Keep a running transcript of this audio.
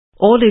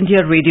All India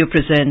Radio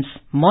presents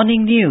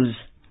Morning News.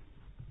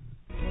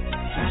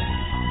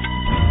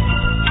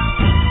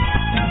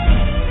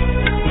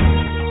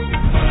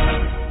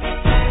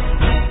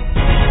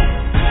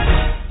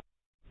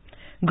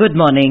 Good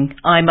morning.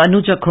 I'm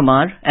Anuja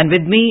Kumar and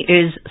with me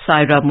is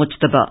Saira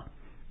Mujtaba.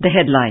 The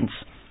headlines.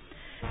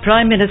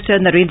 Prime Minister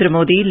Narendra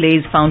Modi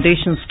lays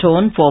foundation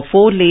stone for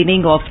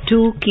four-laning of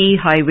two key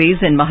highways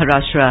in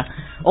Maharashtra.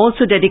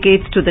 Also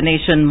dedicates to the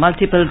nation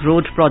multiple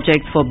road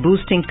projects for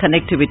boosting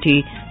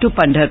connectivity to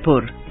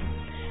Pandharpur.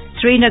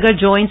 Srinagar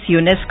joins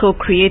UNESCO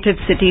Creative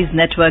Cities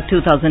Network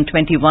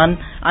 2021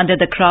 under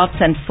the Crafts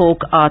and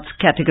Folk Arts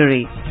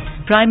category.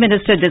 Prime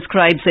Minister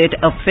describes it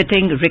a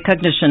fitting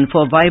recognition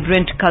for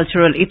vibrant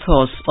cultural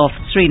ethos of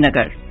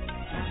Srinagar.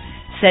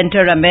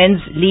 Centre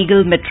amends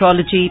Legal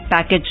Metrology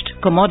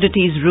Packaged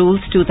Commodities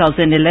Rules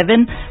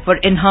 2011 for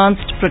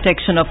enhanced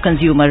protection of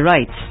consumer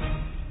rights.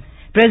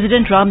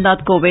 President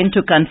Ramnath Kovind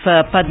to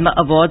confer Padma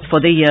Awards for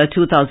the year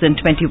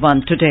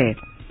 2021 today.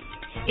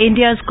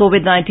 India's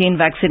COVID-19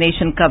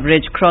 vaccination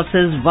coverage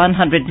crosses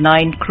 109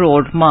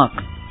 crore mark.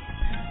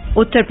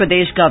 Uttar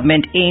Pradesh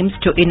government aims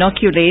to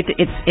inoculate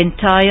its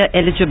entire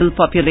eligible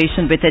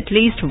population with at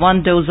least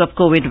one dose of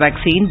COVID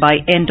vaccine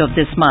by end of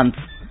this month.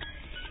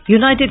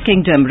 United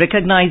Kingdom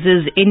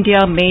recognizes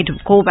India-made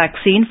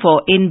Covaxin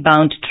for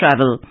inbound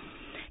travel.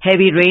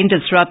 Heavy rain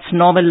disrupts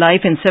normal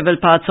life in several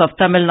parts of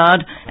Tamil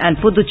Nadu and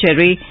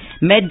Puducherry.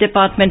 Met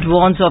Department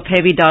warns of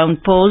heavy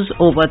downpours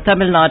over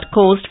Tamil Nadu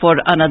coast for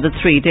another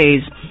 3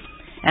 days.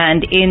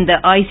 And in the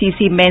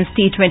ICC Men's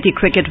T20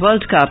 Cricket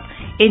World Cup,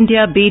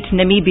 India beat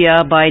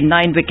Namibia by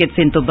 9 wickets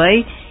in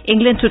Dubai.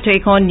 England to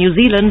take on New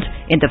Zealand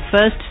in the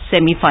first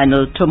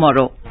semi-final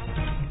tomorrow.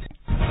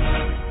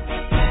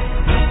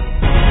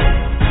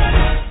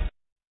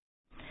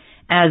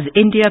 As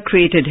India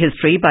created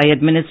history by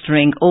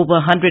administering over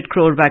 100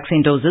 crore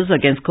vaccine doses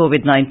against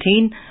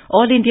COVID-19,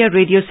 All India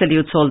Radio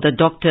salutes all the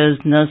doctors,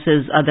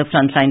 nurses, other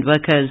frontline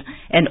workers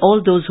and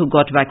all those who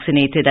got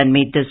vaccinated and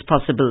made this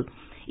possible.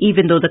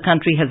 Even though the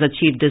country has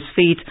achieved this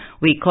feat,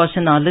 we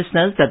caution our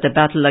listeners that the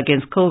battle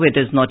against COVID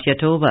is not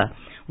yet over.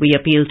 We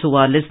appeal to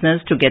our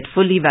listeners to get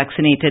fully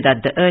vaccinated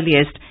at the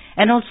earliest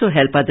and also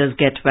help others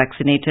get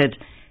vaccinated.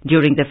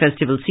 During the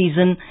festival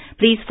season,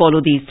 please follow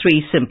these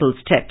 3 simple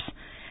steps.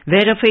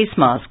 Wear a face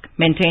mask,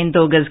 maintain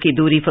 2 gaz ki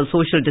doori for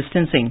social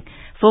distancing,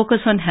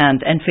 focus on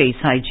hand and face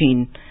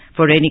hygiene.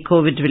 For any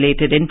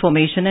COVID-related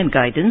information and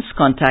guidance,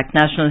 contact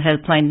national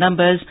helpline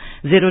numbers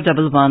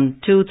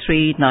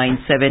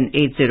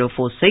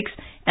 011-2397-8046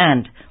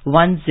 and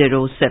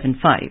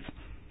 1075.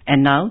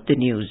 And now the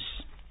news.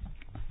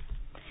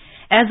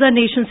 As our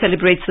nation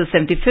celebrates the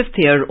 75th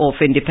year of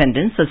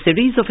independence, a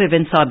series of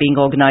events are being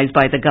organized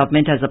by the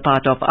government as a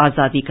part of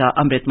Azadi Ka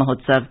Amrit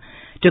Mahotsav.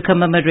 To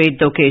commemorate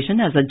the occasion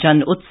as a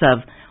Jan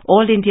Utsav,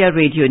 All India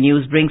Radio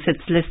News brings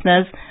its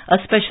listeners a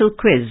special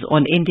quiz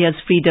on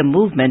India's freedom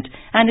movement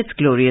and its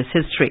glorious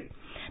history.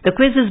 The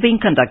quiz is being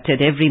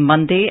conducted every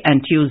Monday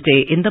and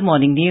Tuesday in the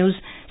morning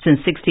news since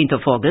 16th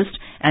of August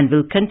and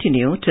will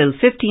continue till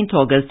 15th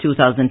August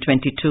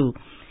 2022.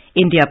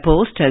 India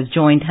Post has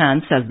joined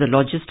hands as the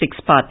logistics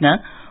partner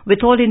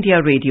with All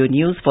India Radio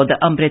News for the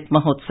Amrit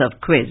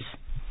Mahotsav quiz.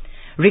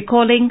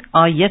 Recalling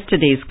our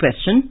yesterday's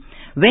question,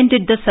 when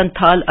did the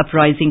Santhal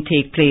uprising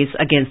take place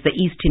against the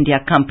East India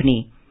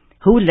Company?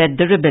 Who led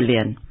the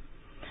rebellion?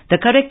 The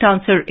correct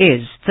answer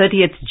is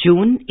 30th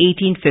June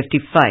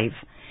 1855.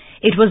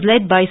 It was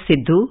led by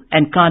Sidhu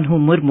and Kanhu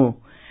Murmu.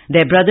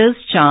 Their brothers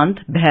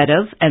Chand,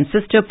 Bhairav and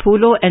sister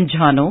Phulo and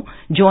Jhano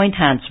joined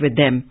hands with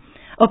them.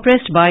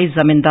 Oppressed by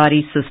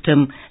zamindari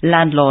system,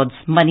 landlords,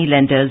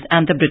 moneylenders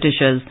and the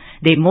Britishers,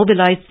 they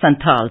mobilized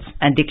Santhals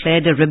and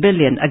declared a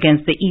rebellion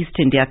against the East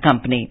India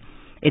Company.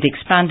 It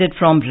expanded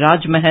from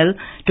Rajmahal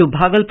to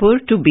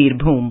Bhagalpur to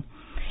Birbhum.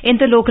 In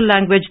the local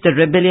language, the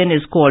rebellion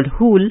is called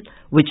Hool,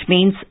 which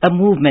means a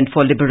movement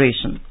for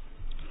liberation.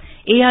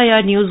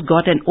 AIR News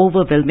got an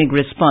overwhelming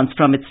response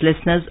from its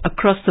listeners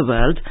across the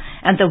world,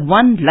 and the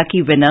one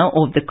lucky winner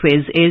of the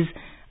quiz is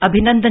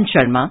Abhinandan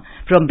Sharma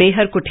from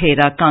Behar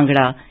Kuthera,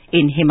 Kangra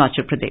in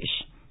Himachal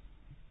Pradesh.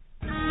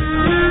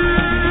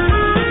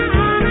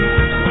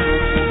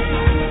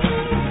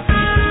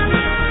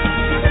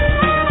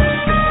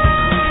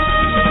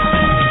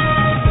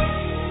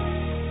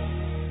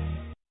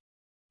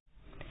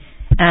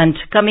 And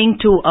coming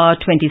to our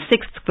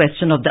 26th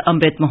question of the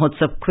Amrit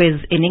Mahotsav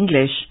quiz in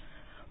English,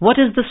 what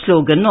is the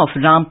slogan of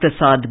Ram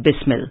Prasad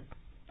Bismil?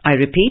 I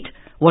repeat,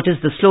 what is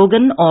the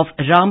slogan of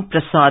Ram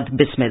Prasad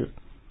Bismil?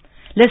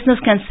 Listeners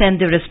can send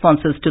their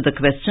responses to the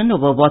question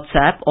over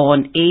WhatsApp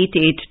on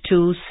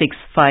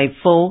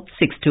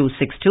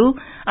 882-654-6262.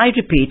 I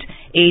repeat,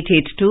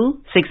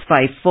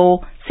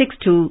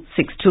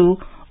 882-654-6262.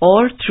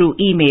 Or through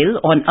email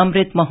on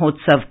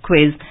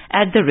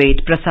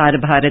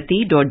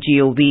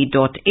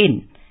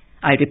amritmahotsavquiz@prasarbharati.gov.in.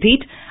 I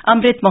repeat,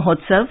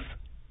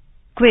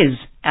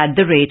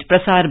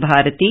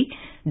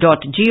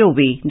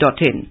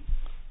 amritmahotsavquiz@prasarbharati.gov.in.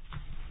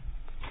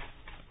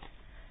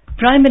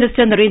 Prime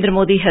Minister Narendra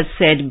Modi has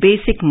said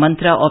basic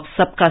mantra of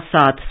Sabka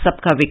Saath,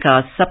 Sabka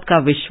Vikas, Sabka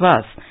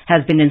Vishwas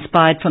has been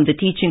inspired from the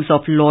teachings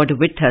of Lord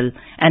Vitthal,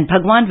 and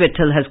Bhagwan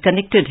Vitthal has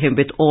connected him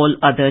with all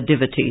other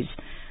devotees.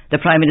 The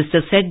Prime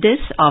Minister said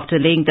this after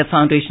laying the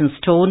foundation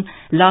stone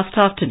last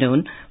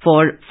afternoon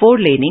for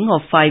 4-laning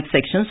of 5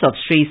 sections of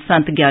Sri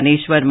Sant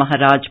Gyaneshwar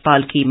Maharaj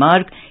Palki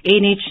Marg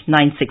NH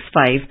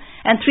 965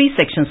 and 3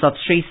 sections of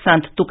Sri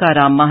Sant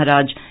Tukaram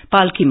Maharaj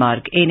Palki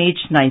Marg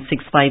NH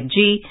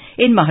 965G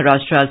in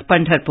Maharashtra's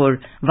Pandharpur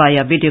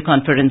via video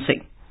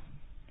conferencing.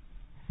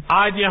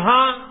 आज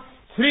यहाँ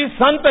श्री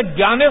संत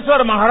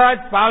ज्ञानेश्वर महाराज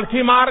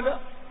पालकी मार्ग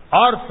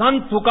और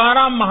संत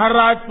तुकाराम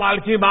महाराज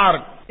पालकी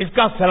मार्ग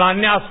इसका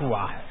शिलान्यास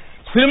हुआ है।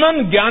 श्रीमन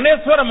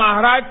ज्ञानेश्वर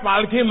महाराज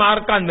पालकी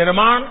मार्ग का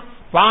निर्माण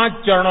 5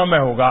 चरणों में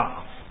होगा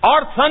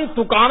और संत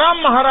तुकाराम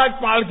महाराज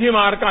पालकी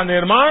मार्ग का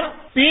निर्माण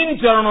 3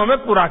 चरणों में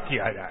पूरा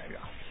किया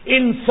जाएगा।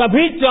 इन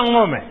सभी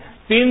चरणों में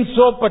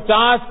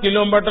 350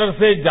 किलोमीटर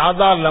से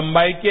ज्यादा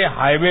लंबाई के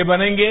हाईवे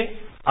बनेंगे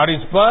और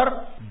इस पर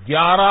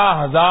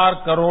 11,000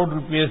 करोड़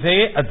रुपए से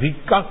अधिक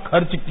का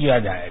खर्च किया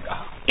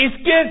जाएगा।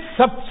 इसके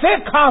सबसे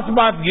खास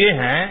बात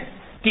यह है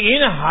कि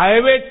इन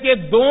हाईवे के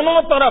दोनों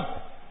तरफ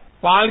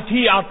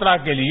पालकी यात्रा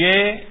के लिए,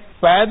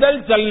 पैदल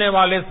चलने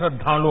वाले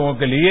श्रद्धालुओं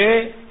के लिए,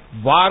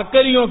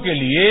 वारकरियों के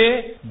लिए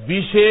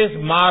विशेष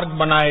मार्ग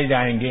बनाए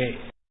जाएंगे।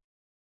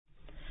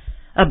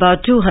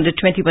 About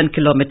 221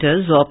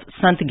 kilometers of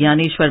Sant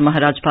Gyaneshwar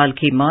Maharaj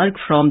Palki Marg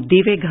from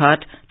Dive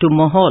Ghat to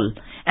Mohol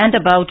and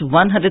about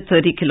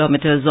 130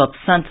 kilometers of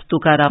Sant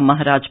Tukaram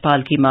Maharaj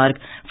Palki Marg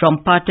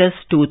from Patas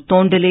to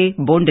Tondale,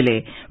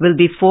 Bondale will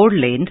be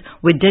 4-laned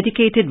with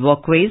dedicated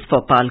walkways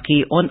for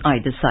Palki on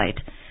either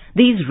side.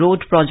 These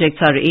road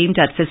projects are aimed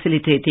at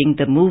facilitating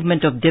the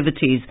movement of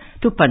devotees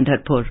to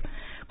Pandharpur.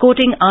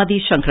 Quoting Adi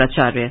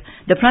Shankaracharya,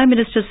 the Prime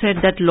Minister said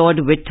that Lord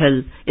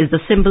Vitthal is the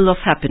symbol of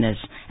happiness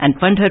and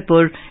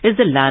Pandharpur is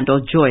the land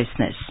of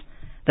joyousness.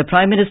 The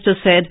Prime Minister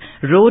said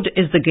road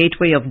is the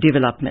gateway of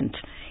development.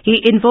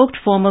 He invoked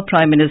former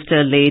Prime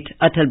Minister late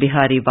Atal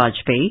Bihari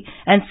Vajpayee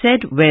and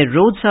said where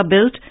roads are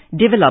built,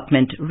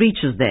 development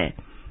reaches there.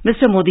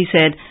 Mr. Modi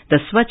said the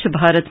Swachh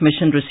Bharat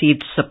mission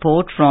received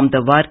support from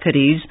the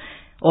Warkaris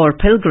or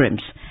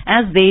pilgrims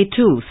as they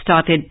too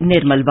started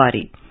Nirmal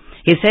Wari.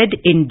 He said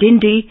in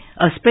Dindi,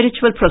 a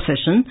spiritual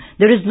procession,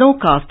 there is no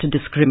caste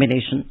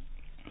discrimination.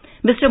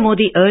 Mr.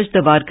 Modi urged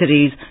the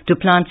Warkaris to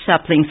plant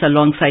saplings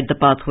alongside the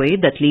pathway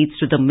that leads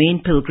to the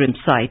main pilgrim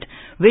site,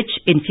 which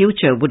in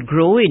future would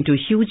grow into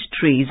huge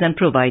trees and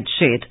provide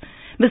shade.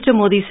 Mr.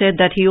 Modi said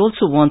that he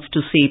also wants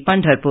to see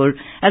Pandharpur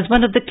as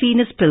one of the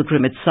cleanest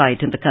pilgrimage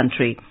sites in the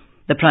country.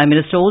 The Prime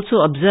Minister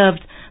also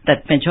observed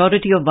that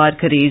majority of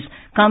Warkaris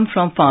come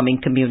from farming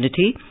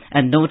community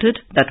and noted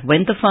that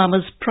when the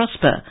farmers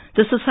prosper,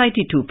 the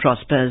society too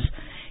prospers.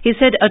 He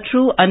said a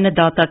true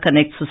Annadata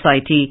connects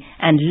society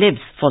and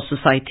lives for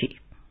society.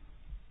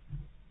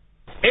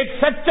 एक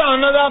सच्चा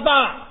अन्नदाता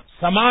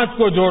समाज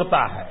को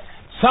जोड़ता है,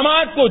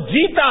 समाज को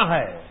जीता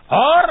है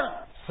और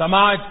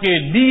समाज के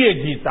लिए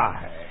जीता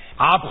है।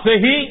 आपसे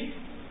ही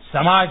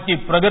समाज की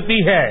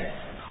प्रगति है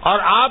और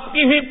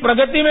आपकी ही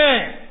प्रगति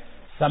में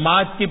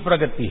समाज की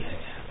प्रगति है।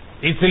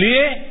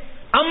 इसलिए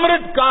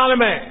अमृत काल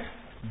में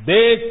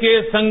देश के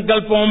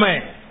संकल्पों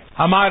में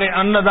हमारे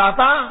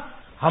अन्नदाता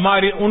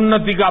हमारी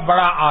उन्नति का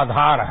बड़ा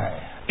आधार है।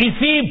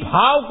 इसी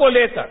भाव को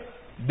लेकर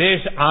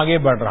देश आगे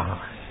बढ़ रहा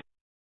है।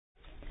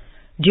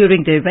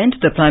 During the event,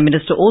 the Prime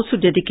Minister also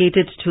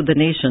dedicated to the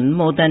nation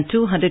more than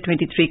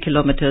 223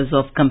 kilometers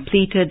of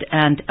completed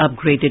and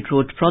upgraded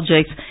road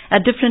projects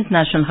at different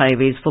national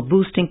highways for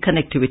boosting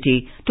connectivity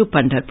to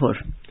Pandharpur.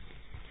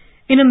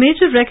 In a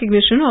major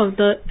recognition of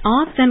the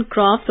arts and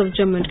crafts of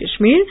Jammu and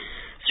Kashmir,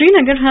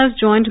 Srinagar has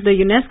joined the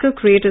UNESCO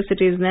Creative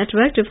Cities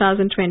Network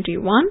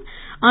 2021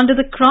 under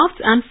the Crafts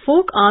and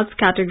Folk Arts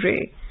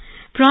category.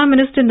 Prime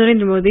Minister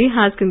Narendra Modi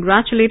has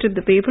congratulated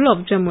the people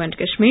of Jammu and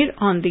Kashmir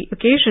on the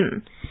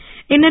occasion.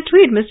 In a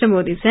tweet, Mr.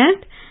 Modi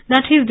said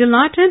that he is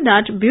delighted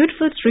that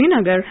beautiful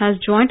Srinagar has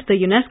joined the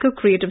UNESCO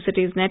Creative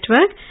Cities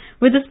Network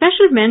with a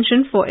special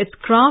mention for its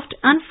craft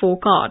and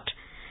folk art.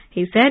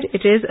 He said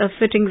it is a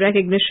fitting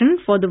recognition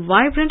for the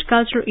vibrant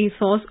cultural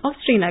ethos of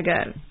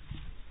Srinagar.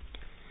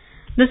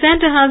 The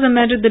Centre has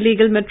amended the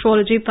Legal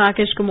Metrology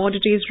Packaged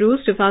Commodities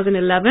Rules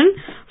 2011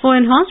 for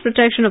enhanced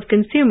protection of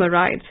consumer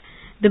rights.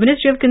 The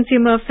Ministry of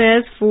Consumer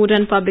Affairs, Food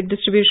and Public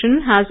Distribution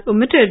has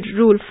omitted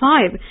Rule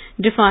 5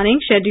 defining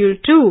Schedule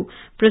 2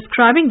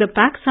 prescribing the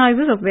pack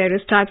sizes of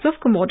various types of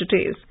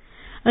commodities.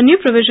 A new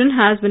provision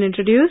has been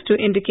introduced to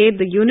indicate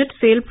the unit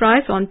sale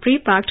price on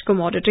pre-packed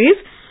commodities,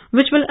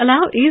 which will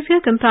allow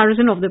easier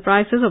comparison of the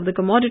prices of the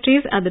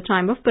commodities at the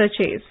time of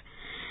purchase.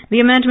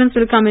 The amendments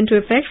will come into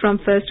effect from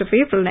 1st of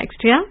April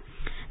next year.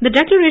 The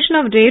declaration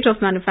of date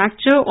of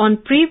manufacture on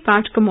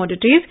pre-packed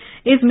commodities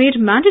is made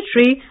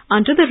mandatory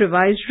under the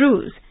revised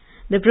rules.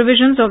 The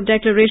provisions of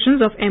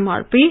declarations of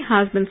MRP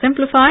has been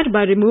simplified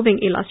by removing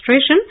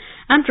illustration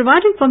and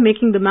providing for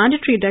making the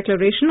mandatory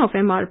declaration of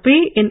MRP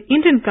in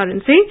Indian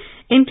currency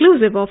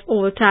inclusive of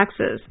all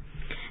taxes.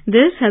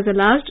 This has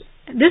allowed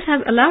This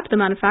has allowed the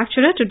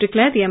manufacturer to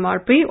declare the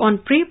MRP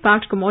on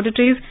pre-packed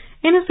commodities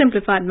in a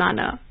simplified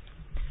manner.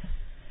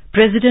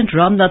 President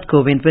Ramnath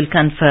Kovind will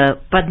confer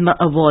Padma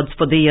Awards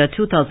for the year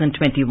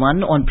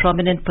 2021 on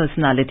prominent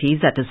personalities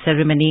at a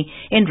ceremony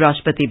in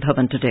Rashtrapati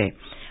Bhavan today.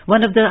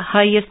 One of the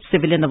highest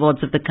civilian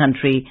awards of the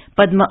country,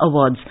 Padma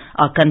Awards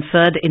are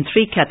conferred in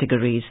 3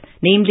 categories,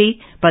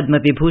 namely Padma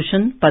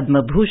Vibhushan,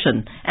 Padma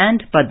Bhushan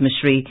and Padma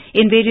Shri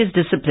in various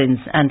disciplines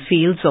and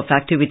fields of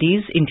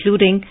activities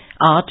including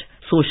art,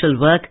 social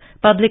work,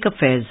 public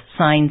affairs,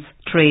 science,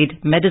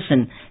 trade,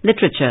 medicine,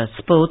 literature,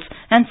 sports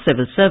and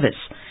civil service.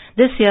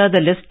 This year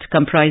the list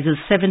comprises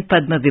 7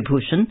 Padma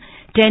Vibhushan,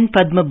 10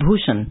 Padma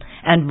Bhushan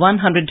and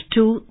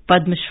 102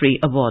 Padma Shri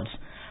awards.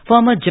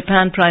 Former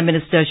Japan Prime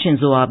Minister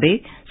Shinzo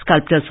Abe,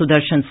 sculptor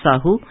Sudarshan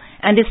Sahu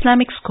and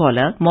Islamic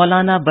scholar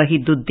Maulana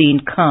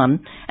Wahiduddin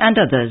Khan and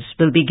others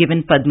will be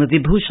given Padma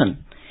Vibhushan.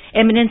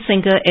 Eminent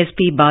singer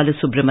S.P.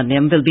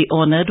 Balasubramaniam will be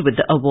honoured with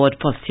the award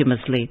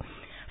posthumously.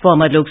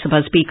 Former Lok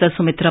Sabha Speaker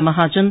Sumitra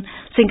Mahajan,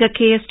 singer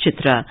K.S.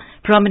 Chitra,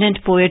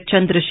 prominent poet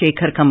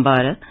Chandrasekhar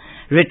Kambara,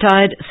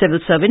 retired civil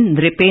servant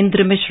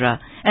Nripendra Mishra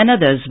and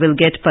others will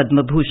get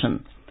Padma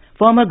Bhushan.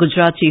 Former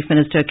Gujarat Chief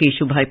Minister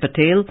Keshubhai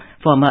Patel,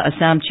 former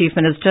Assam Chief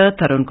Minister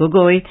Tarun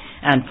Gogoi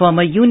and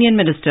former Union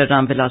Minister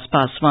Ramvilas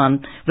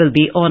Paswan will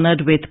be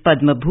honoured with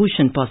Padma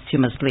Bhushan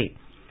posthumously.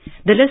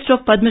 The list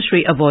of Padma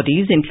Shri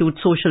awardees include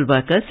social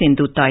worker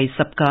Sindhu Tai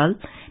Sapkal,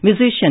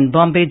 musician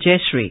Bombay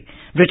Jayashree,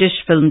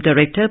 British film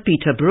director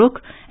Peter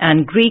Brook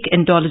and Greek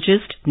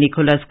Indologist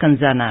Nicholas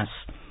Kanzanas.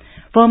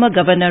 Former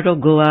Governor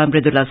of Goa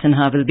Mridula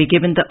Sinha will be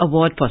given the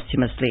award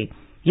posthumously.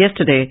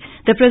 Yesterday,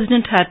 the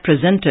President had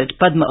presented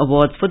Padma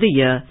Awards for the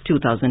year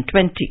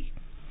 2020.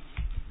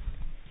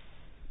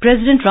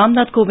 President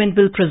Ramnath Kovind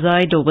will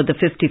preside over the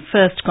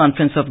 51st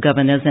Conference of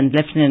Governors and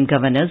Lieutenant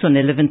Governors on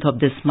 11th of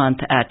this month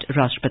at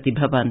Rashtrapati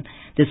Bhavan.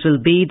 This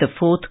will be the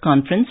 4th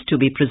conference to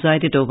be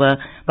presided over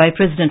by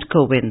President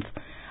Kovind.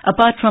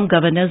 Apart from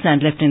governors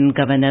and lieutenant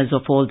governors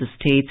of all the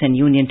states and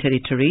union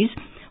territories,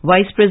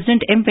 Vice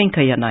President M.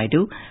 Venkaiah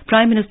Naidu,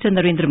 Prime Minister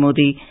Narendra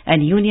Modi and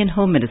Union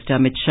Home Minister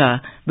Amit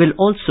Shah will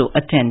also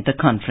attend the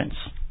conference.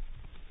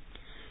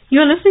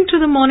 You are listening to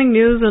the morning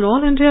news on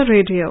All India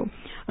Radio.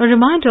 A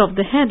reminder of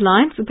the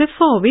headlines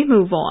before we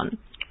move on.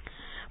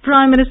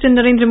 Prime Minister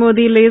Narendra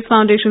Modi lays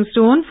foundation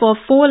stone for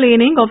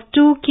 4-laning of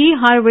 2 key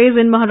highways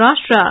in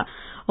Maharashtra.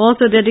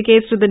 Also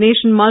dedicates to the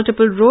nation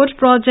multiple road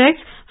projects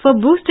for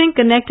boosting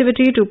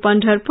connectivity to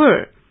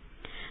Pandharpur.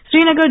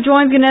 Srinagar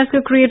joins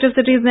UNESCO Creative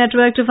Cities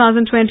Network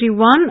 2021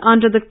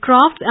 under the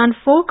Crafts and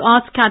Folk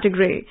Arts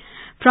category.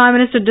 Prime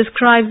Minister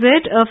describes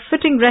it a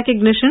fitting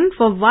recognition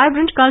for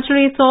vibrant cultural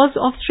ethos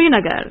of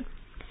Srinagar.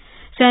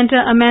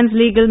 Centre amends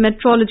legal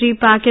metrology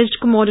packaged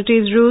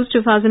commodities rules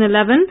 2011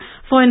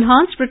 for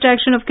enhanced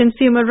protection of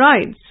consumer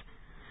rights.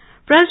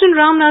 President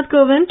Ramnath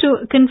Kovind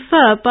to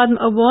confer Padma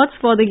Awards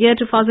for the year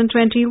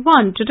 2021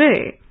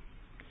 today.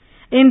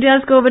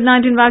 India's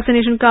COVID-19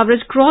 vaccination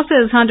coverage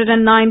crosses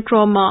 109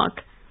 crore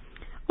mark.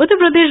 Uttar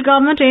Pradesh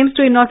government aims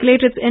to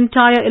inoculate its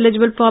entire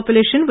eligible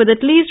population with at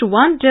least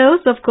 1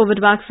 dose of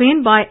COVID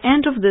vaccine by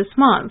end of this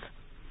month.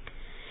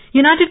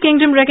 United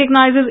Kingdom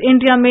recognizes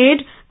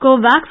India-made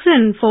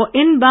Covaxin for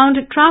inbound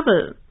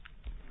travel.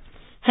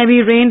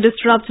 Heavy rain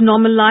disrupts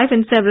normal life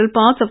in several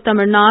parts of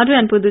Tamil Nadu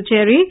and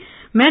Puducherry.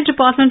 Met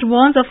Department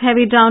warns of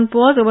heavy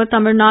downpours over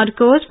Tamil Nadu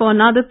coast for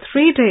another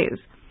 3 days.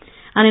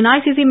 And in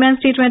ICC Men's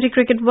T20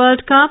 Cricket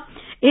World Cup,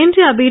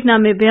 India beat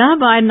Namibia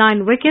by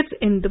 9 wickets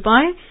in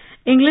Dubai.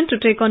 England to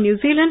take on New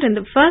Zealand in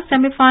the first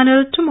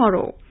semi-final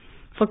tomorrow.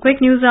 For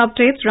quick news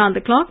updates round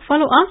the clock,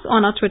 follow us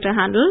on our Twitter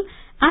handle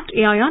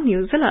 @AIR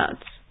News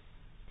Alerts.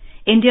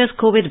 India's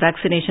COVID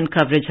vaccination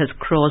coverage has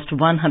crossed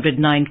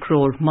 109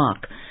 crore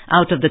mark.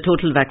 Out of the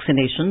total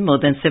vaccination, more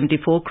than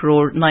 74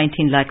 crore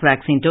 19 lakh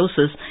vaccine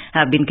doses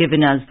have been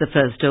given as the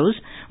first dose,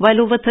 while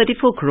over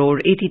 34 crore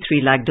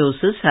 83 lakh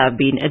doses have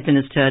been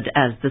administered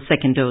as the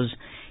second dose.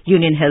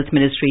 Union Health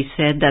Ministry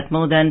said that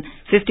more than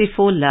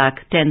 54 lakh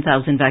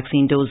 10,000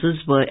 vaccine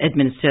doses were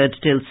administered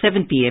till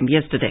 7 p.m.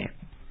 yesterday.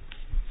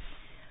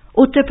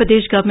 Uttar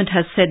Pradesh government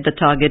has set the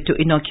target to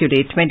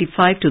inoculate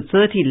 25 to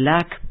 30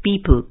 lakh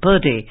people per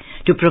day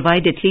to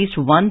provide at least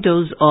 1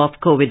 dose of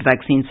COVID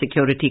vaccine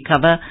security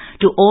cover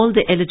to all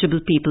the eligible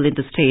people in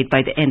the state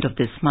by the end of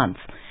this month.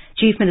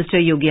 Chief Minister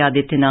Yogi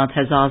Adityanath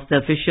has asked the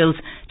officials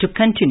to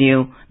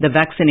continue the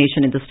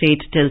vaccination in the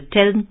state till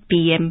 10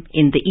 p.m.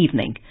 in the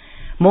evening.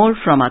 More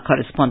from our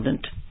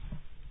correspondent.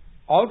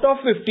 Out of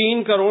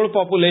 15 crore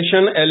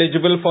population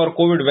eligible for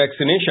COVID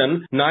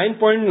vaccination,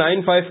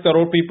 9.95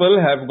 crore people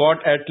have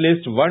got at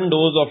least 1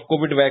 dose of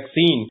COVID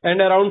vaccine and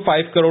around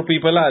 5 crore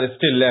people are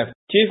still left.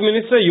 Chief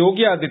Minister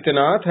Yogi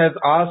Adityanath has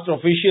asked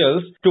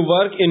officials to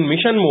work in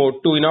mission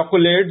mode to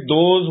inoculate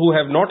those who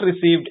have not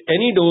received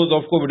any dose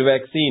of COVID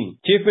vaccine.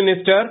 Chief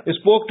Minister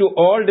spoke to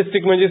all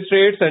district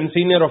magistrates and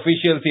senior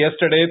officials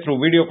yesterday through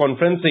video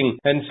conferencing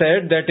and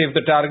said that if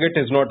the target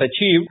is not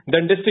achieved,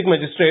 then district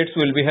magistrates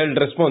will be held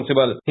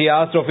responsible. He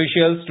asked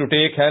officials to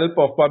take help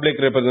of public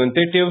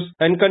representatives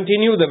and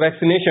continue the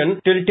vaccination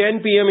till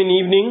 10 p.m. in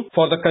evening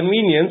for the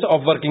convenience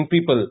of working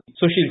people.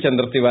 Sushil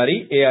Chandra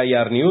Tiwari,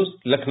 AIR News,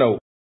 Lucknow.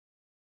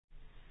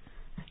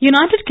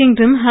 United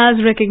Kingdom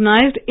has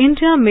recognized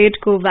India-made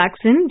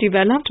Covaxin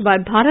developed by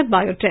Bharat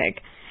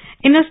Biotech.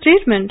 In a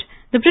statement,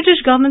 the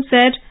British government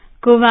said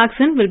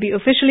Covaxin will be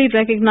officially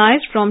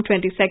recognized from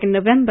 22nd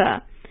November.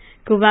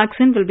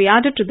 Covaxin will be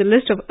added to the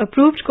list of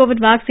approved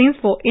COVID vaccines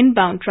for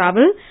inbound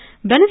travel,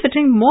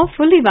 benefiting more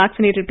fully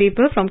vaccinated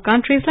people from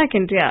countries like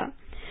India.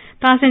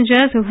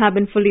 Passengers who have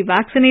been fully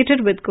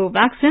vaccinated with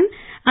Covaxin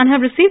and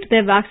have received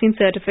their vaccine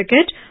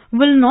certificate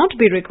will not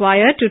be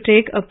required to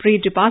take a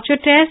pre-departure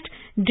test,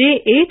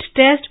 Day 8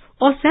 test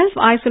or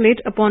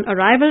self-isolate upon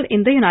arrival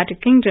in the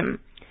United Kingdom.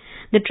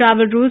 The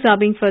travel rules are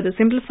being further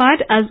simplified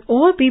as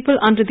all people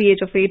under the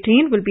age of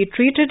 18 will be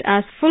treated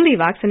as fully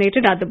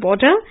vaccinated at the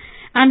border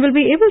and will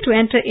be able to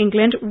enter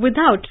England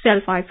without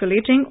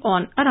self-isolating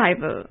on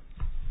arrival.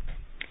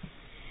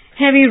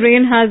 Heavy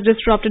rain has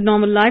disrupted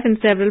normal life in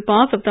several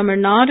parts of Tamil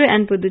Nadu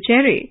and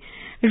Puducherry.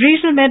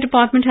 Regional Met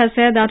Department has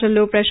said that a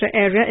low-pressure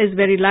area is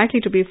very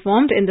likely to be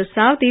formed in the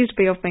southeast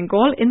Bay of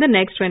Bengal in the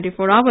next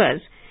 24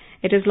 hours.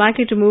 It is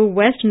likely to move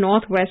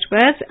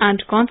west-northwestwards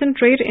and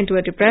concentrate into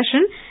a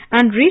depression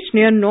and reach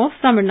near North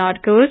Tamil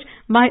Nadu coast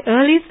by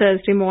early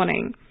Thursday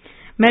morning.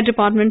 Met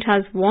Department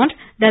has warned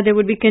that there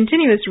would be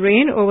continuous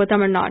rain over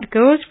Tamil Nadu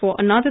coast for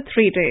another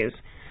 3 days.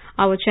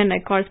 Our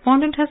Chennai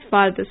correspondent has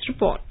filed this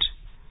report.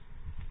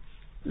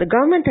 The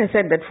government has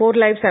said that 4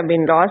 lives have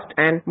been lost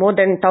and more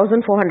than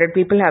 1,400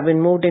 people have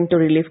been moved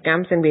into relief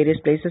camps in various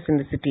places in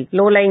the city.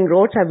 Low-lying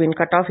roads have been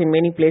cut off in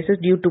many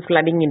places due to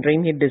flooding in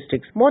rain-hit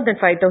districts. More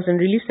than 5,000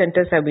 relief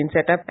centers have been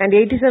set up and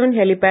 87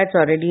 helipads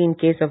are ready in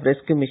case of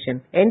rescue mission.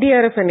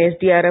 NDRF and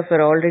SDRF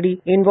are already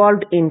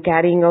involved in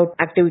carrying out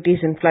activities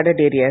in flooded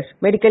areas.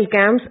 Medical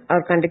camps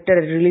are conducted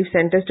at relief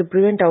centers to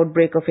prevent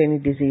outbreak of any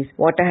disease.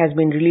 Water has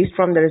been released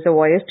from the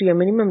reservoirs to a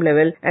minimum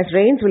level as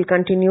rains will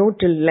continue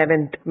till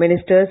 11th.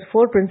 Ministers,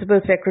 4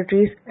 principal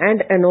secretaries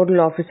and a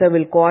nodal officer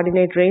will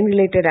coordinate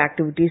rain-related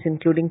activities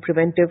including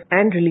preventive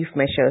and relief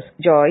measures.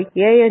 Joy,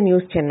 AIR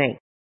News, Chennai.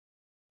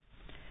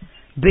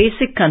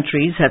 Basic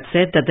countries have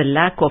said that the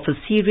lack of a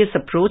serious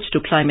approach to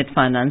climate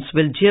finance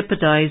will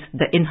jeopardize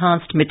the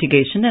enhanced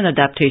mitigation and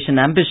adaptation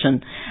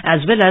ambition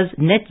as well as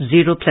net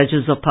zero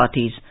pledges of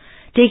parties.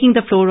 Taking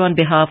the floor on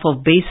behalf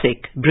of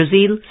BASIC,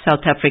 Brazil,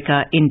 South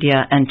Africa,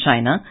 India and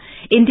China,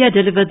 India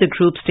delivered the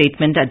group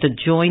statement at the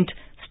joint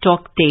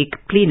Stocktake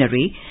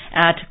plenary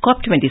at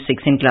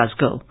COP26 in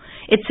Glasgow.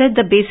 It said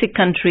the BASIC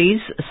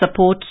countries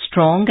support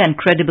strong and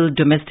credible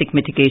domestic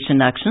mitigation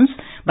actions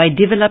by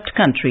developed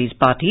countries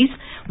parties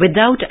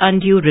without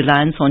undue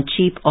reliance on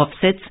cheap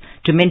offsets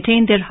to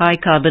maintain their high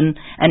carbon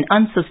and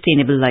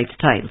unsustainable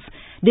lifestyles.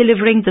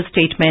 Delivering the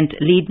statement,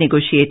 lead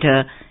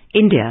negotiator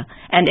India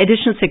and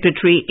Additional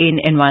Secretary in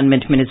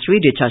Environment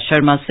Ministry Richa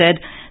Sharma said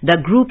the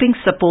grouping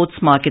supports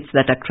markets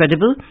that are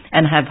credible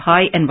and have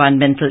high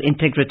environmental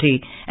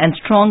integrity and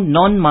strong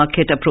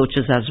non-market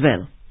approaches as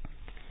well.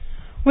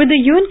 With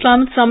the UN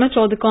Climate Summit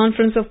or the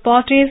Conference of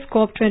Parties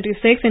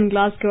COP26 in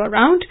Glasgow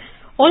around,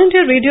 All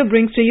India Radio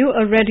brings to you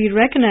a Ready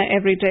Reckoner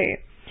every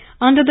day.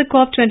 Under the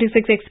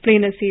COP26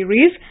 Explainer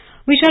series,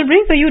 we shall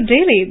bring for you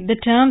daily the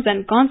terms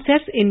and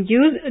concepts in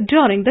use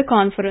during the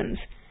conference.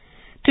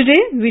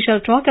 Today, we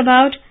shall talk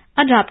about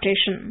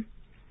adaptation.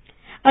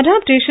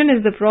 Adaptation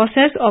is the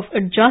process of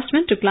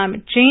adjustment to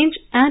climate change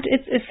and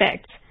its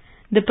effects.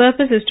 The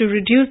purpose is to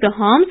reduce the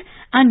harms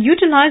and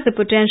utilize the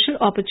potential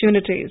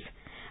opportunities.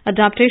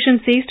 Adaptation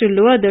seeks to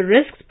lower the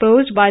risks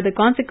posed by the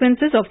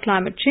consequences of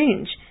climate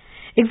change.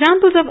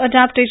 Examples of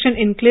adaptation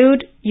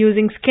include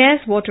using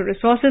scarce water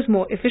resources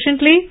more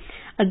efficiently,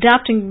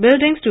 adapting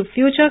buildings to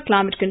future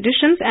climate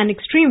conditions and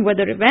extreme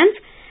weather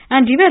events,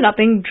 and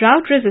developing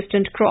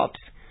drought-resistant crops.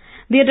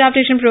 The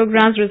adaptation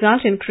programs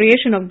result in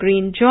creation of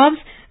green jobs,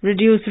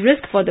 reduce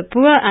risk for the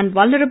poor and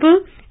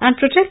vulnerable, and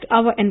protect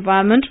our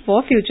environment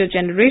for future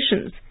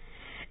generations.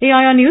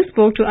 AIR News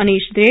spoke to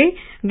Anish Dey,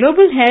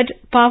 Global Head,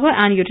 Power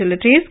and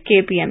Utilities,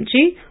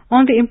 KPMG,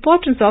 on the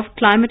importance of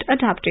climate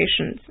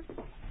adaptation.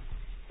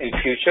 In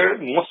future,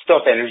 most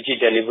of energy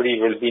delivery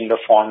will be in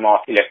the form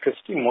of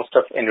electricity. Most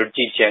of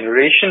energy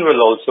generation will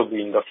also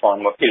be in the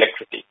form of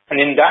electricity. And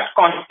in that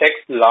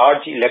context,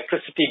 large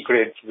electricity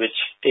grids, which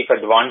take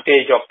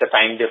advantage of the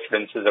time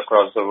differences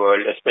across the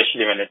world,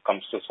 especially when it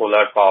comes to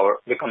solar power,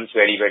 becomes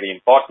very, very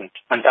important.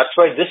 And that's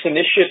why this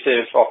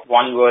initiative of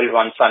One World,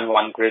 One Sun,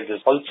 One Grid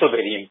is also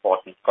very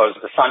important, because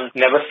the sun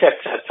never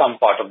sets at some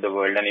part of the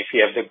world. And if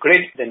we have the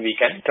grid, then we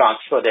can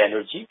transfer the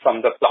energy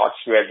from the plots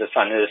where the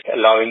sun is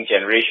allowing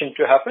generation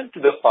to happen happen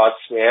to the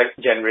parts where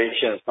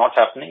generation is not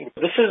happening.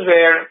 This is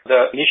where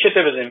the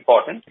initiative is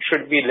important. It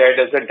should be led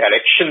as a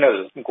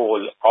directional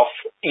goal of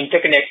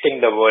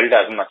interconnecting the world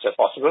as much as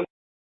possible.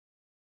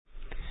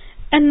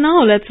 And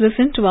now let's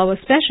listen to our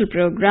special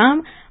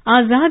program,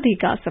 Azadi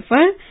Ka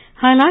Safar,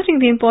 highlighting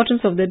the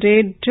importance of the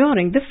day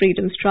during the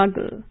freedom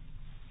struggle.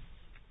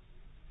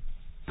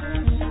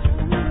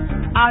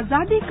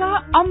 आजादी का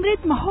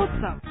Amrit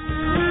Mahotsav.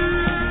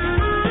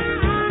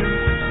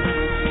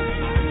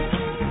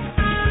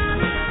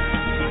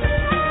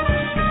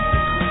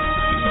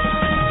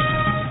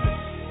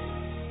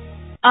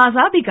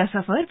 Azadi Ka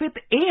Safar with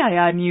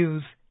AIR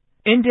News.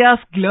 India's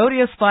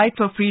glorious fight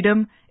for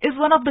freedom is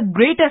one of the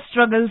greatest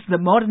struggles the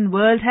modern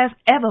world has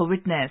ever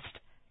witnessed.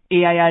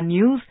 AIR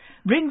News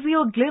brings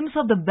you a glimpse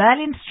of the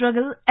valiant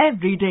struggle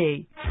every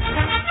day.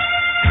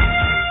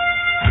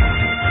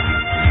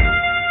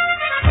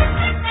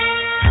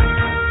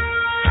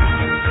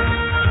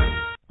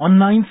 On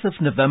 9th of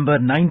November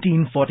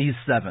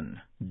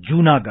 1947,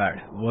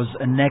 Junagadh was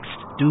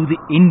annexed to the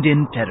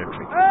Indian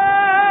territory.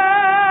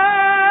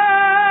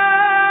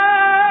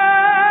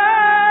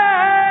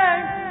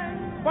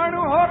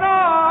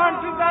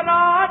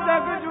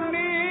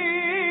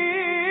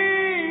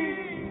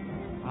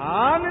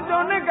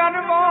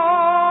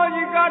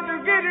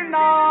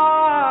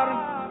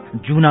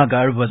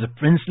 Junagadh was a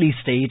princely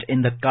state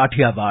in the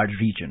Kathiawar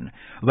region,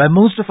 where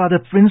most of other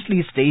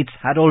princely states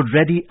had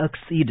already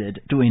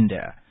acceded to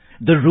India.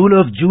 The ruler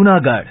of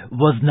Junagadh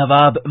was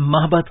Nawab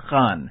Mahbub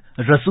Khan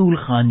Rasool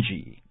Khan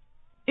Ji.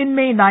 In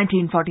May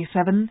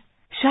 1947,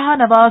 Shah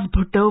Nawaz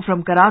Bhutto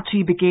from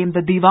Karachi became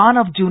the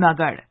Diwan of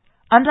Junagadh.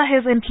 Under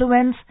his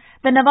influence,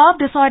 the Nawab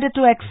decided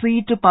to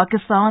accede to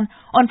Pakistan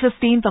on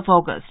 15th of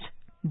August.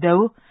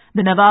 Though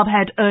the Nawab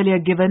had earlier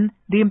given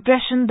the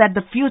impression that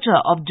the future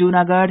of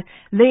Junagadh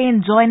lay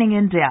in joining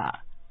India.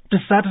 To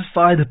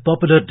satisfy the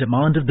popular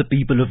demand of the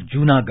people of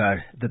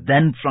Junagadh, the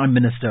then Prime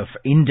Minister of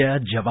India,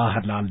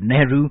 Jawaharlal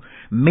Nehru,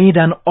 made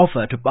an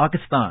offer to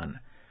Pakistan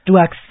to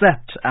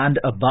accept and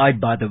abide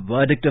by the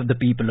verdict of the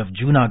people of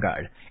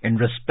Junagadh in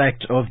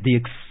respect of the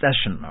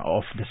accession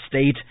of the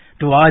state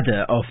to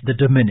either of the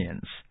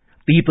dominions.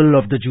 People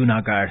of the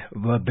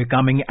Junagadh were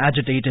becoming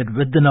agitated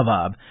with the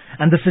Nawab,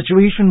 and the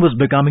situation was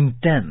becoming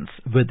tense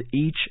with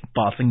each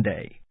passing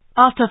day.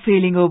 After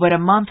failing over a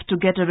month to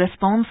get a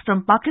response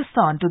from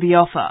Pakistan to the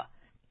offer,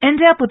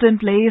 India put in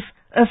place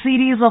a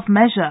series of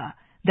measures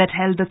that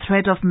held the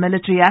threat of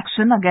military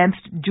action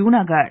against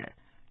Junagadh.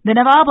 The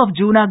Nawab of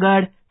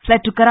Junagadh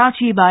fled to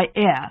Karachi by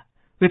air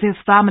with his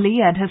family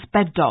and his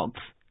pet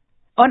dogs.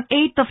 On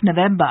 8th of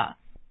November,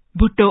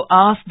 Bhutto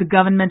asked the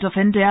government of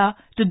India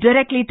to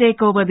directly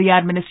take over the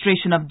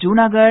administration of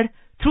Junagadh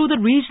through the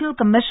regional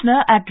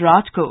commissioner at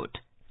Rajkot.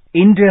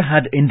 India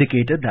had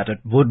indicated that it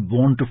would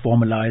want to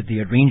formalize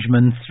the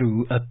arrangement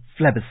through a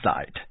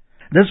plebiscite.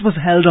 This was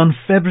held on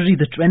February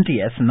the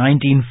 20th,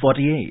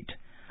 1948.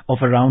 Of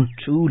around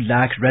 2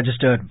 lakh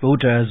registered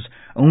voters,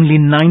 only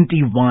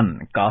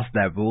 91 cast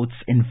their votes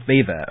in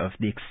favor of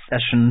the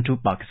accession to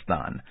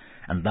Pakistan.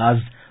 And thus,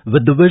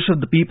 with the wish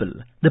of the people,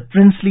 the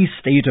princely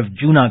state of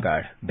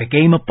Junagadh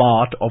became a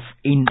part of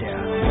India.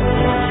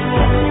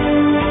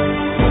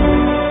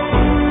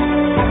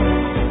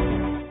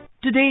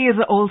 Today is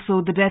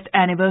also the death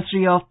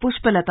anniversary of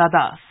Pushpalata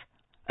Das,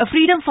 a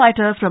freedom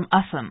fighter from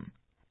Assam.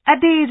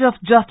 At the age of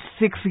just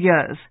 6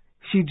 years,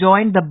 she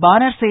joined the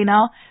Banar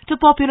Sena to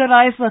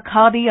popularize the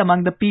khadi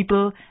among the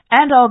people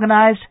and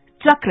organized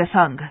Chakra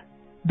Sangh.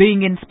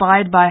 Being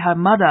inspired by her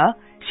mother,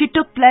 she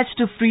took pledge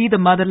to free the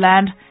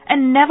motherland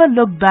and never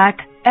looked back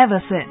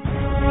ever since.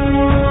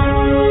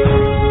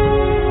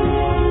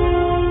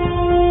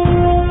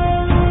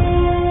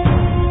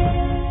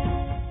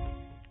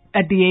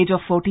 At the age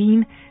of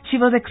 14, she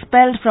was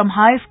expelled from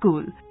high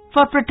school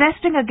for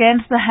protesting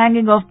against the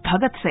hanging of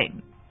Bhagat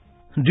Singh.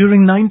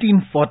 During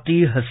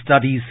 1940, her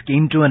studies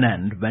came to an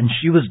end when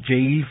she was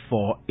jailed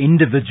for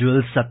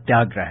individual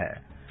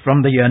satyagraha.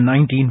 From the year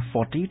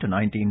 1940 to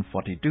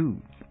 1942,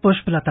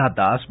 Pushpalata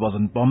Das was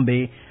in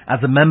Bombay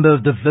as a member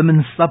of the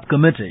Women's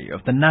Subcommittee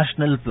of the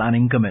National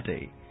Planning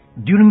Committee.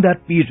 During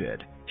that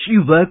period, she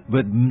worked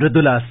with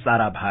Mridula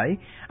Sarabhai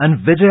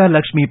and Vijaya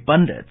Lakshmi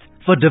Pandit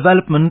for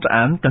development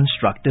and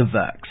constructive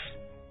works.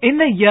 In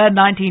the year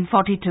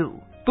 1942,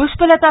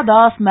 Pushpalata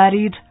Das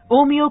married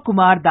Omio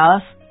Kumar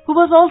Das, who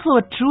was also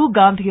a true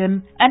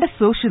Gandhian and a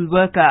social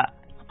worker.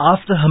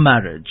 After her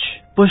marriage,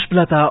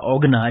 Pushpalata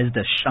organized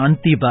the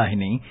Shanti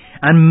Bahini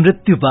and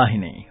Mrityu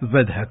Bahini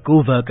with her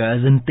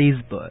co-workers in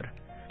Tezpur.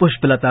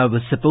 Pushpalata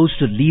was supposed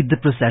to lead the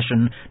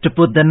procession to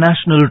put the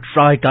national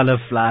tricolour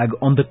flag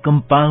on the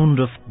compound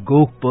of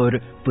Gokhpur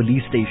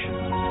police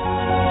station.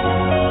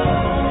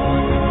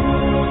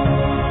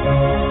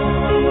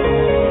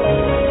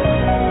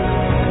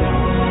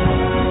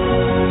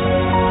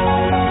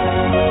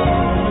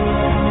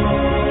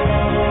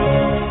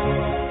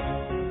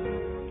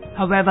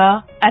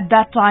 However, at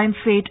that time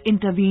fate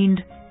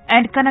intervened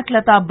and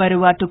Kanaklata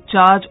Barua took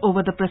charge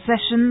over the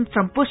procession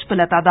from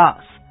Pushpalata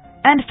Das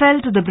and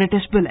fell to the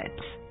British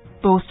bullets.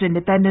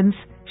 Post-independence,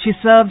 She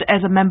served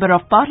as a Member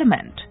of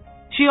Parliament.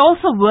 She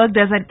also worked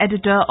as an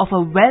editor of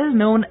a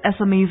well-known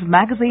Assamese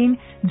magazine,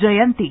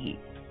 Jayanti.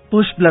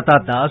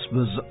 Pushpalata Das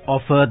was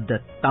offered the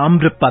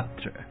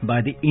Tamrapatra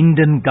by the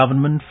Indian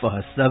government for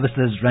her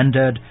services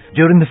rendered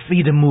during the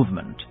freedom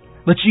movement.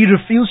 But she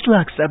refused to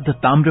accept the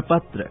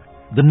Tamrapatra.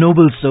 The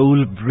noble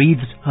soul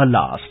breathed her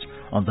last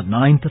on the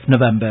 9th of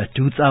November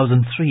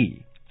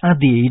 2003 at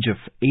the age of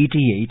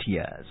 88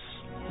 years.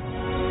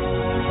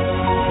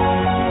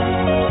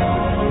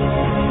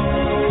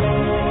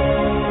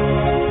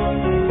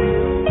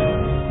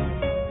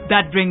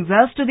 That brings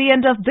us to the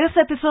end of this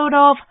episode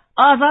of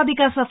Azadi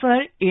Ka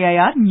Safar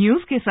AIR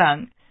News ke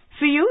sang.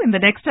 See you in the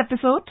next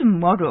episode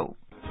tomorrow.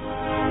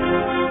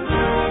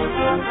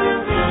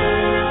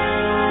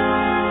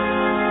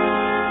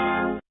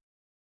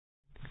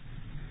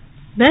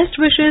 Best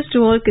wishes to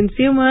all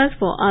consumers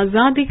for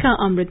Azadi Ka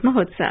Amrit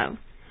Mahotsav.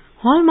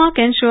 Hallmark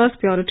ensures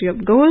purity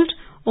of gold.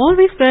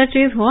 Always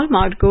purchase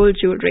Hallmark gold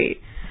jewelry.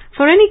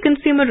 For any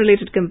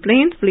consumer-related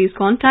complaints, please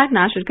contact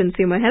National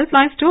Consumer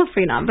Helpline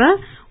toll-free number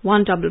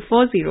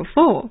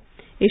 14404.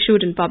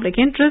 Issued in public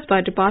interest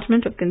by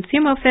Department of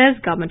Consumer Affairs,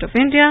 Government of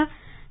India.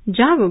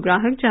 Jago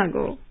Grahak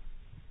Jago.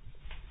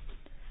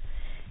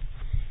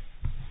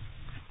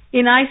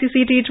 In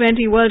ICC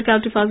T20 World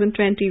Cup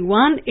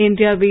 2021,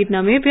 India beat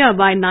Namibia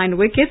by 9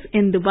 wickets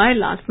in Dubai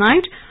last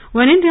night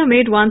when India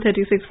made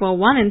 136 for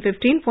 1 in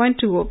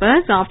 15.2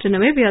 overs after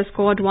Namibia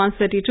scored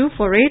 132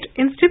 for 8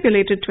 in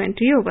stipulated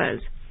 20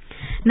 overs.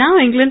 Now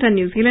England and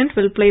New Zealand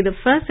will play the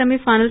first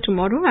semi-final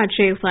tomorrow at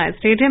Sheikh Zayed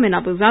Stadium in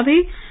Abu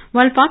Dhabi,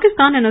 while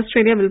Pakistan and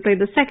Australia will play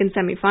the second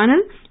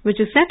semi-final, which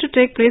is set to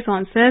take place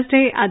on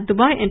Thursday at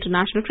Dubai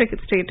International Cricket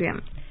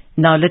Stadium.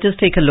 Now let us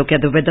take a look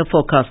at the weather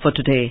forecast for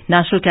today.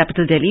 National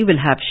capital Delhi will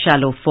have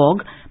shallow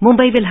fog.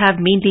 Mumbai will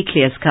have mainly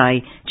clear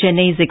sky.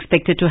 Chennai is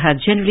expected to have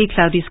generally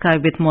cloudy sky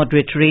with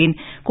moderate rain.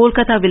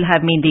 Kolkata will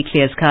have mainly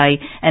clear sky.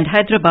 And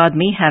Hyderabad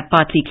may have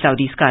partly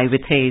cloudy sky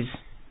with haze.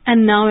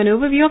 And now an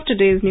overview of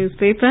today's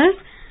newspapers.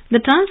 The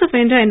Times of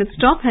India in its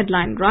top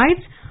headline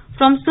writes,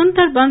 From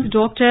Sundarbans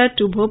doctor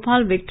to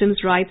Bhopal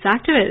victims' rights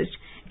activist,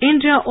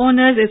 India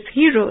honors its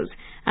heroes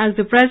as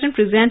the President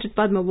presented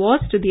Padma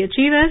Awards to the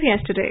achievers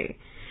yesterday.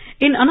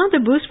 In another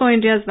boost for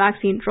India's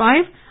vaccine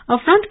drive, a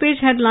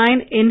front-page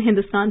headline in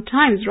Hindustan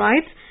Times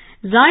writes,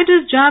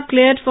 Zydus jab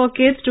cleared for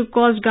kids to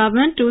cost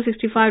government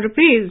 265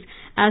 rupees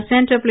as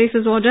centre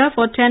places order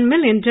for 10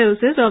 million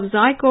doses of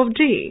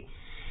Zycov-D.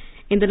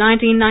 In the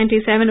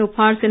 1997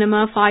 Upar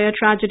cinema fire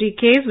tragedy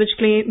case which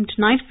claimed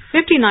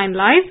 59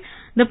 lives,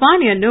 the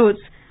Pioneer notes,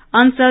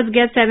 Ansad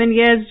gets 7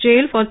 years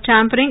jail for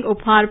tampering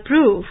Upar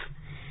proof.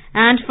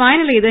 And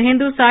finally, the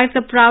Hindu cites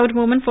a proud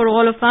moment for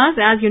all of us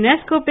as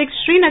UNESCO picks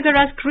Srinagar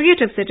as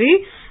creative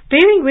city,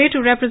 paving way to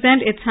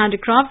represent its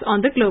handicrafts on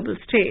the global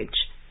stage.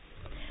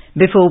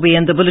 Before we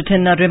end the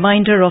bulletin, a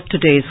reminder of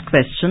today's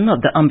question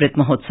of the Amrit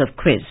Mahotsav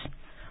quiz.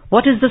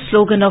 What is the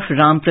slogan of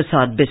Ram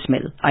Prasad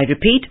Bismil? I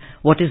repeat,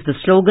 what is the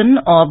slogan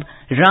of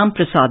Ram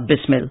Prasad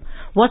Bismil?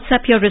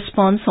 WhatsApp your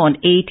response on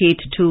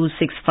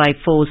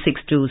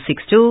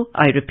 882-654-6262.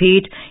 I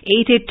repeat,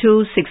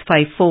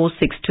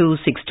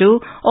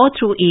 882-654-6262 or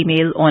through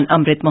email on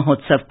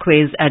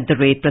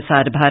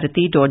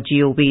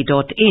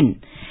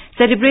amritmahotsavquiz@prasadbharati.gov.in.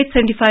 Celebrate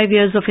 75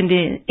 years of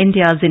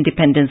India's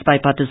independence by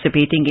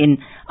participating in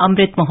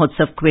Amrit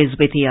Mahotsav quiz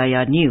with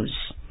AIR News.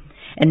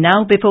 And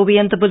now, before we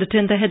end the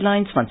bulletin, the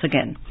headlines once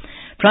again.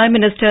 Prime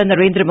Minister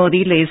Narendra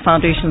Modi lays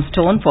foundation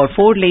stone for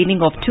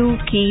 4-laning of 2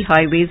 key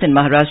highways in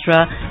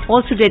Maharashtra,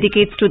 also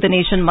dedicates to the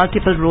nation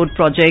multiple road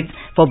projects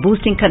for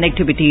boosting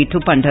connectivity to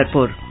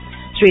Pandharpur.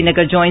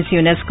 Srinagar joins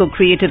UNESCO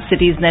Creative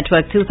Cities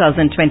Network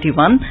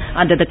 2021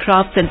 under the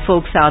Crafts and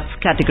Folk Arts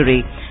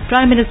category.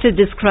 Prime Minister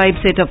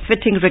describes it a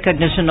fitting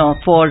recognition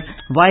for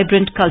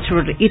vibrant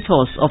cultural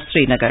ethos of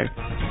Srinagar.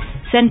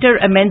 Centre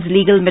amends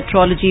legal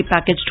metrology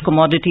packaged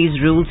commodities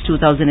rules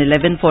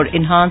 2011 for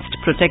enhanced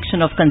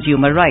protection of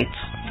consumer rights.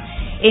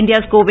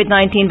 India's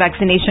COVID-19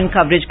 vaccination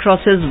coverage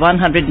crosses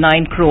 109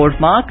 crore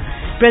mark.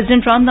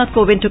 President Ramnath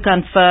Kovind to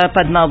confer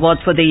Padma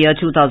Awards for the year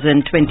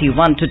 2021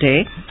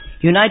 today.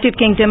 United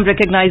Kingdom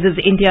recognizes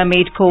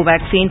India-made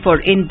Covaxin for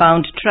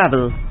inbound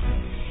travel.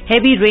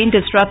 Heavy rain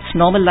disrupts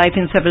normal life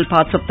in several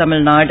parts of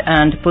Tamil Nadu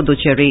and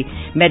Puducherry.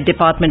 Met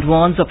Department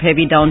warns of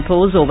heavy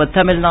downpours over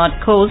Tamil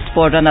Nadu coast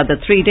for another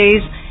 3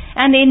 days.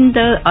 And in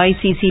the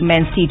ICC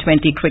Men's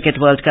T20 Cricket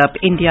World Cup,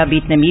 India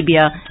beat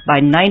Namibia by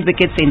 9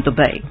 wickets in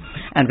Dubai.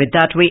 And with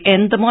that, we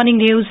end the morning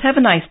news. Have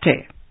a nice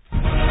day.